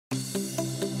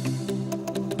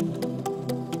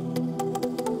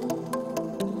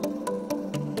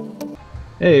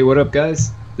Hey, what up,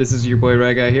 guys? This is your boy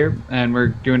Ryguey here, and we're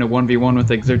doing a 1v1 with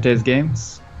Xertez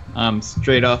Games.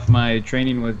 Straight off my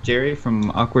training with Jerry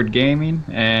from Awkward Gaming,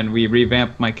 and we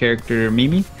revamped my character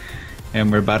Mimi,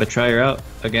 and we're about to try her out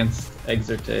against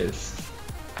Xertez.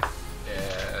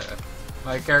 Yeah,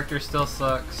 my character still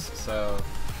sucks, so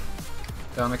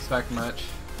don't expect much.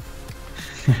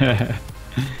 You're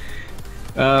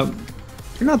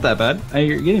not that bad.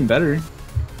 You're getting better.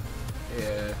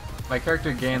 Yeah, my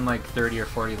character gained like 30 or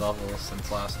 40 levels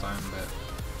since last time,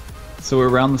 but... So we're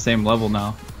around the same level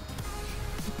now.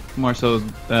 More so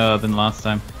than last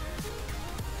time.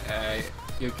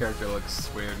 Your character looks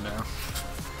weird now.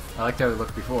 I liked how it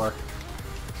looked before.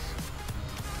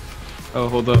 Oh,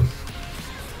 hold up.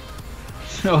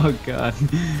 Oh god.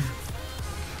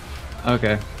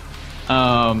 Okay.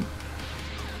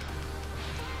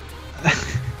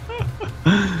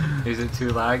 Is it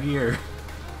too laggy or...?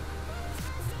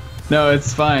 No,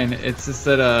 it's fine. It's just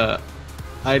that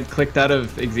I'd clicked out of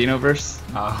Xenoverse,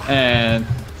 and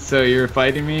so you were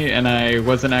fighting me, and I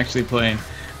wasn't actually playing.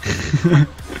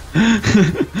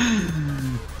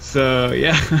 So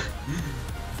yeah.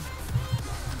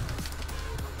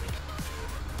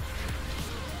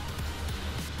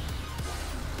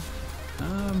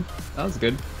 That was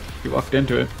good. You walked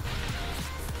into it.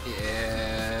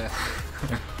 Yeah.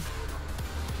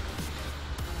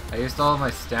 I used all of my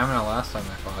stamina last time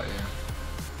I fought you.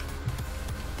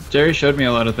 Jerry showed me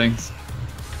a lot of things.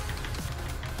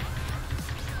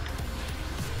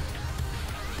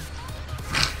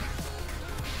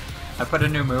 I put a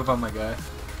new move on my guy.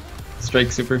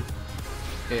 Strike super.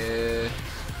 Yeah.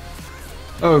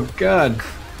 Oh god.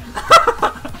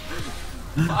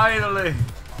 Finally!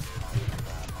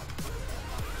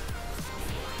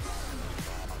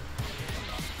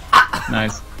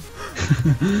 Nice.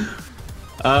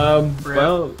 Well,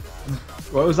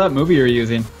 what was that movie you were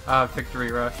using?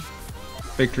 Victory Rush.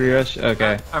 Victory Rush?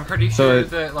 Okay. I'm pretty So sure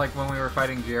that, like, when we were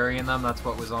fighting Jerry and them, that's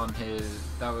what was on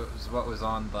that was what was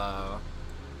on the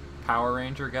Power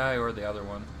Ranger guy or the other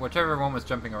one. Whichever one was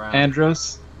jumping around.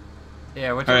 Andros?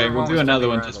 Yeah, whichever Alright, we'll one do was another jumping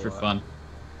one around just a for lot.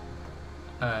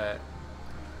 fun.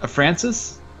 A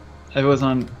Francis? It was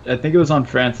on, I think it was on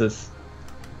Francis.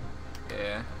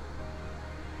 Yeah.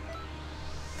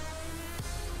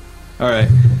 Alright.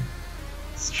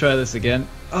 Let's try this again.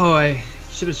 Oh, I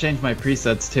should have changed my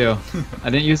presets too. I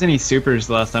didn't use any supers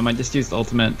last time, I just used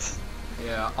ultimates.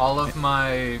 Yeah, all of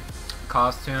my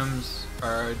costumes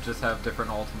just have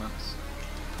different ultimates.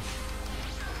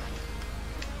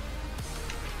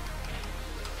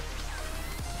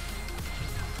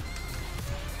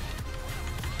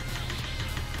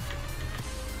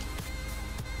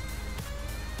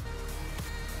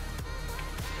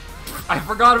 I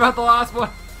forgot about the last one!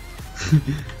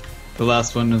 The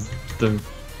last one was the...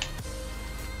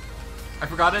 I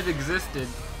forgot it existed.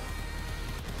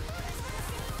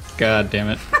 God damn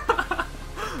it.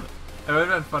 It would have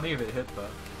been funny if it hit though.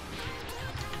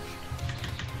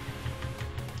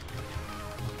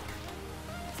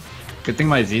 Good thing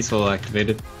my Z-Soul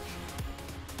activated.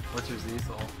 What's your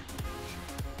Z-Soul?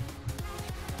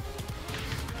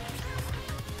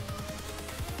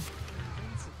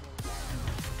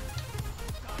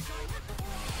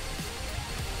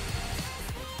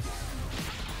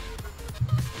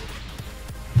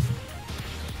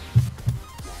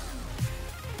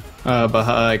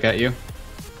 Baha, I got you.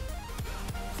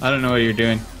 I don't know what you're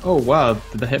doing. Oh wow,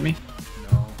 did that hit me?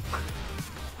 No.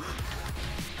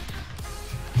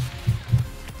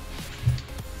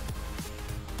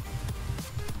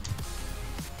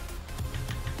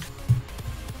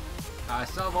 I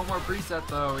still have one more preset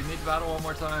though. We need to battle one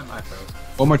more time. I froze.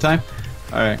 One more time?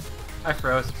 Alright. I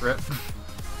froze. Rip.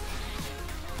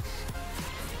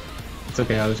 It's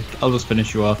okay, I'll just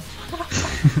finish you off.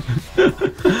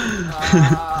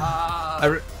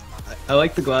 I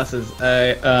like the glasses.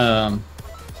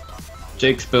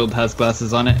 Jake's build has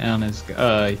glasses on it, and his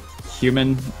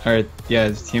human, or yeah,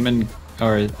 his human,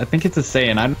 or I think it's a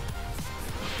Saiyan.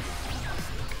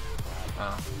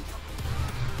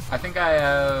 I think I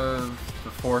have the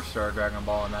 4-star Dragon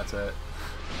Ball, and that's it.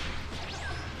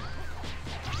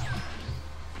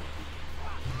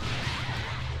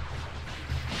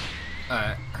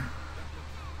 Alright.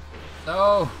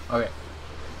 No! Okay.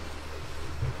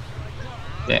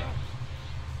 Yeah.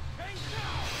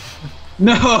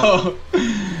 No!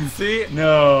 See?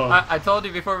 No! I told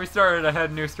you before we started I had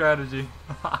a new strategy.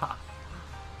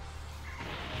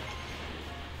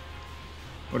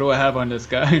 What do I have on this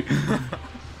guy?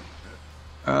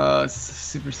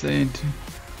 Super Saiyan 2.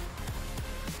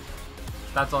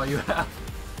 That's all you have.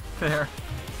 There.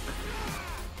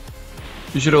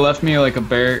 You should have left me like a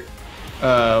bear,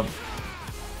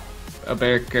 a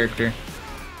bear character.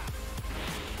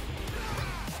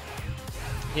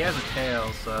 He has a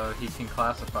tail, so he can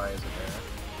classify as a bear.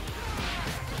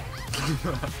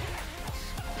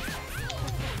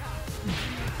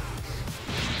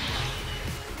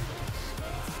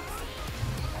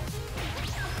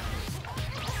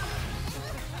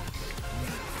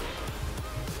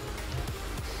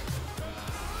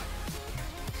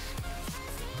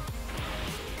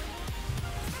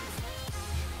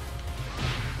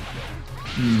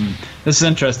 This is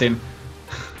interesting.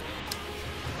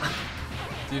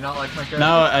 Do you not like my character?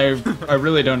 Now I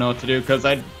really don't know what to do because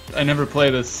I never play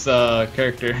this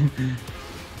character.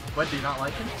 What, do you not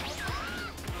like him?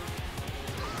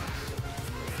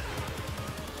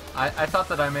 I thought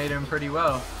that I made him pretty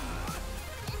well.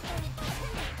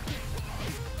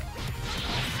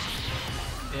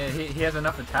 Yeah, he has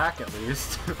enough attack at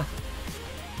least.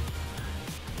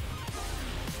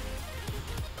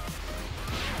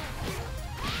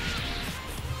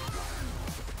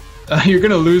 You're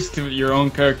gonna lose to your own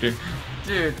character.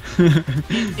 Dude,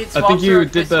 it I think you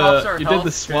did the the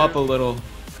swap a little.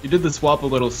 You did the swap a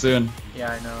little soon.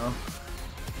 Yeah, I know.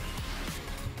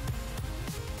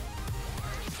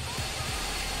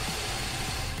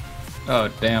 Oh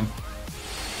damn.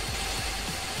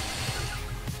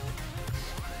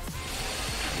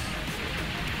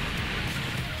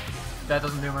 That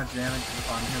doesn't do much damage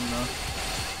on him though.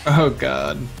 Oh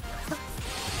god.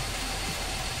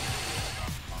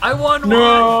 I won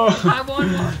No! one! I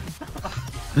won one!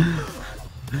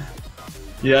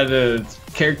 You had a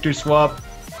character swap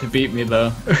to beat me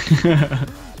though.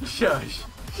 Shush.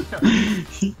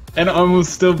 And I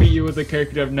almost still beat you with a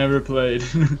character I've never played.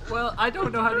 Well, I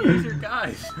don't know how to use your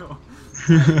guy, so...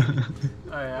 Alright,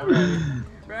 I'm ready.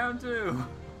 Round 2.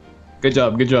 Good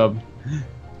job, good job.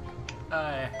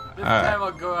 Alright, this Alright. time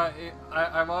I'll go out...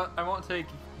 I won't take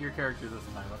your character this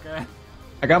time, okay?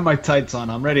 I got my tights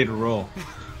on, I'm ready to roll.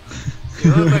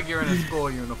 You look like you're in a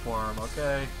school uniform,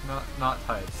 okay? Not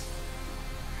tights.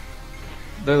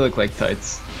 They look like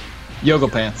tights. Yoga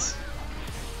pants.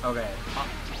 Okay.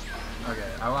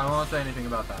 Okay, I won't say anything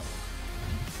about that.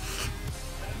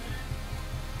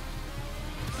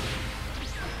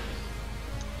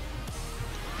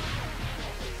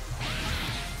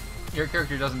 Your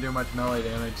character doesn't do much melee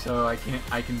damage, so I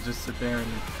can just sit there and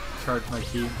charge my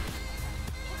ki.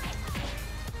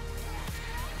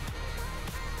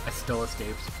 I still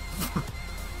escapes.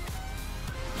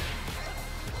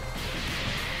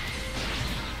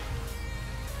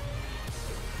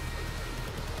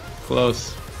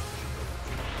 Close.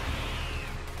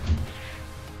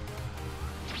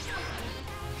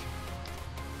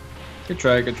 Good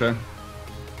try, good try.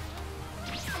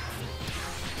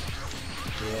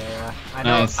 Yeah,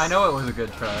 Nice. I know it was a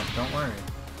good try. Don't worry.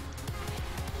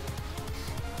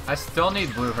 I still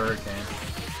need Blue Hurricane.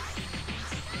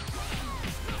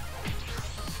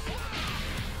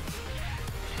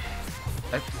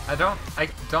 I don't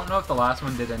know if the last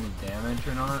one did any damage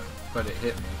or not, but it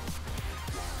hit me.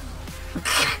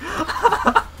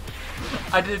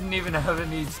 I didn't even have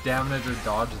any stamina to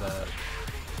dodge that.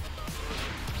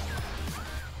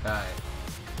 Alright.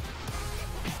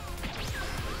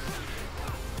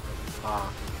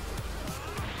 Ah.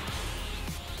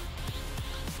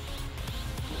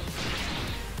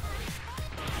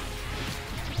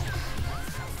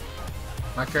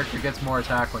 My character gets more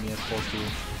attack when he has full speed.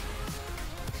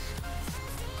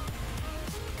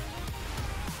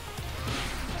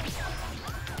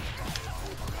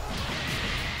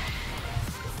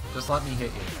 Just let me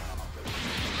hit you.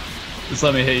 Just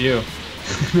let me hit you.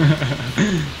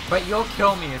 But you'll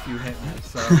kill me if you hit me,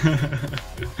 so...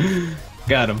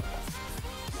 Got him.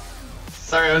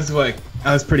 Sorry, I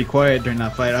was pretty quiet during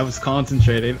that fight. I was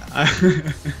concentrating.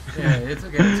 Yeah, it's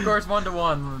okay. The score's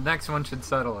 1-1. The next one should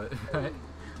settle it, right?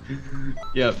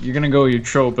 Yep, you're gonna go with your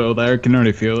troll build. I can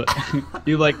already feel it.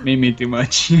 You like Mimi too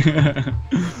much.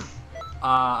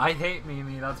 I hate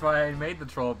Mimi. That's why I made the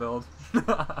troll build.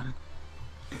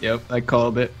 Yep, I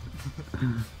called it.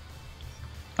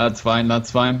 That's fine, that's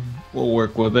fine. We'll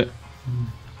work with it.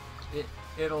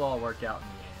 It'll all work out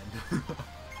in the end.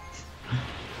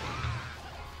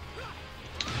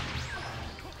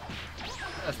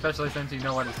 Especially since you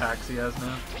know what attacks he has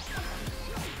now.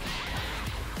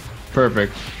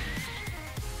 Perfect.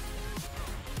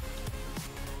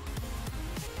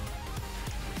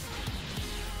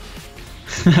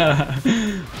 I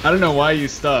don't know why you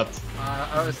stopped.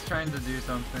 I was trying to do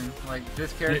something. Like,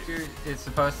 this character is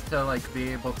supposed to, like, be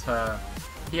able to...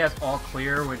 He has all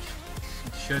clear, which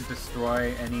should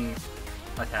destroy any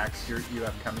attacks you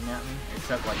have coming at me,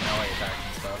 except, like, melee attacks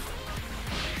and stuff.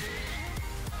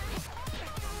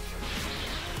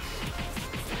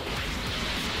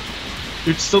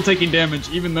 You're still taking damage,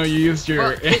 even though you used your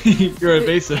Well, your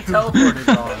evasive. It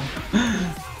teleported on.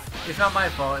 It's not my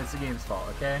fault, it's the game's fault,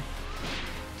 okay?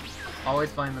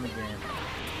 Always blame the game.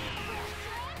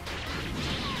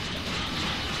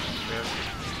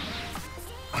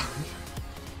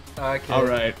 Okay.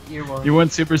 Alright. You won. You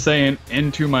went Super Saiyan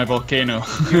into my volcano.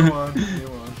 You won. You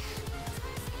won.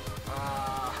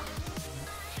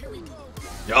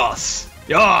 Yas!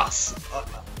 Yas!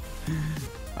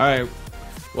 Alright.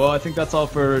 Well, I think that's all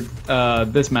for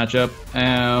this matchup.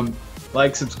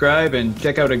 Like, subscribe, and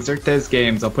check out Xertez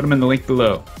games. I'll put them in the link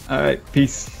below. Alright,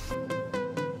 peace.